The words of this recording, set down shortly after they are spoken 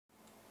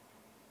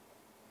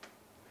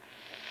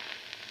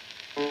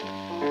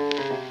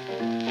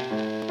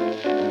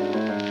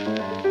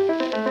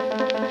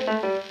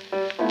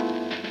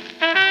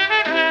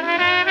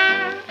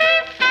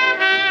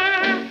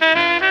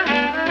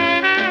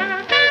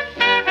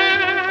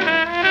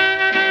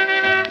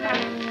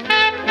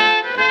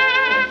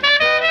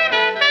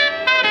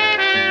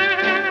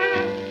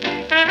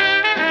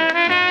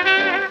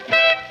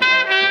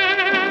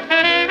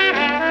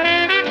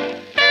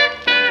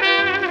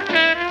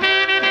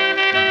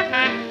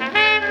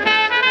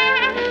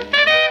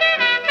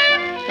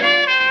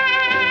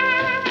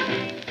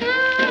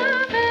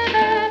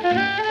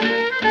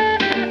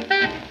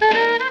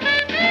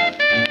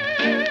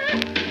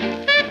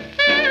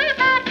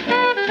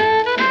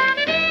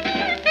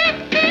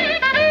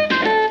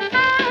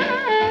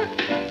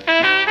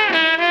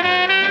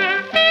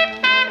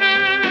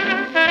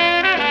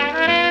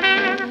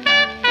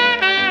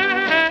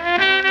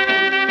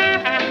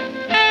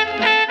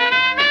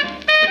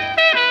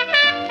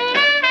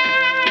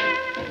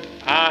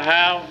I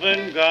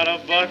haven't got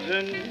a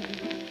button,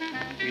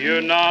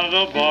 you're not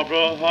a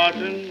Barbara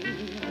Hutton.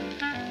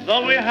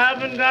 Though we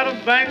haven't got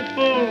a bank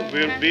full,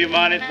 we'll be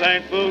mighty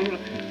thankful.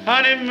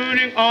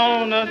 Honeymooning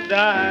on a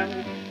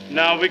dime.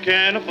 Now we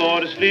can't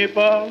afford a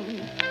sleeper,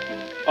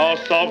 or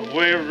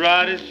subway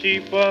ride is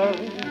cheaper.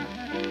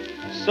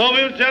 So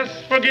we'll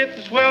just forget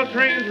the swell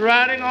trains,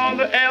 riding on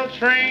the L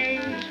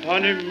trains,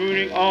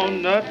 honeymooning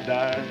on a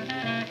dime.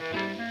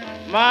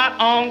 My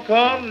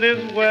uncle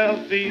is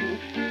wealthy,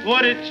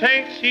 what it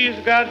takes he's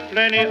got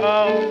plenty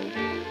of.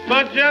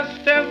 But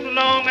just as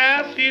long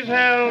as he's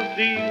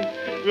healthy,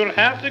 we'll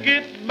have to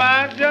get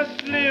by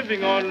just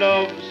living on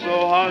love.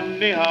 So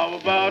honey, how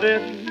about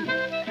it?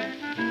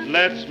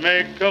 Let's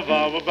make a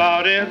vow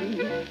about it.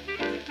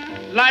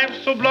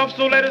 Life's so bluff,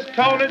 so let us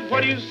call it.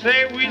 What do you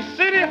say we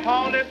city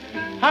haul it?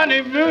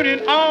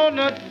 Honeymooning on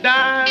a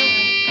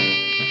dime.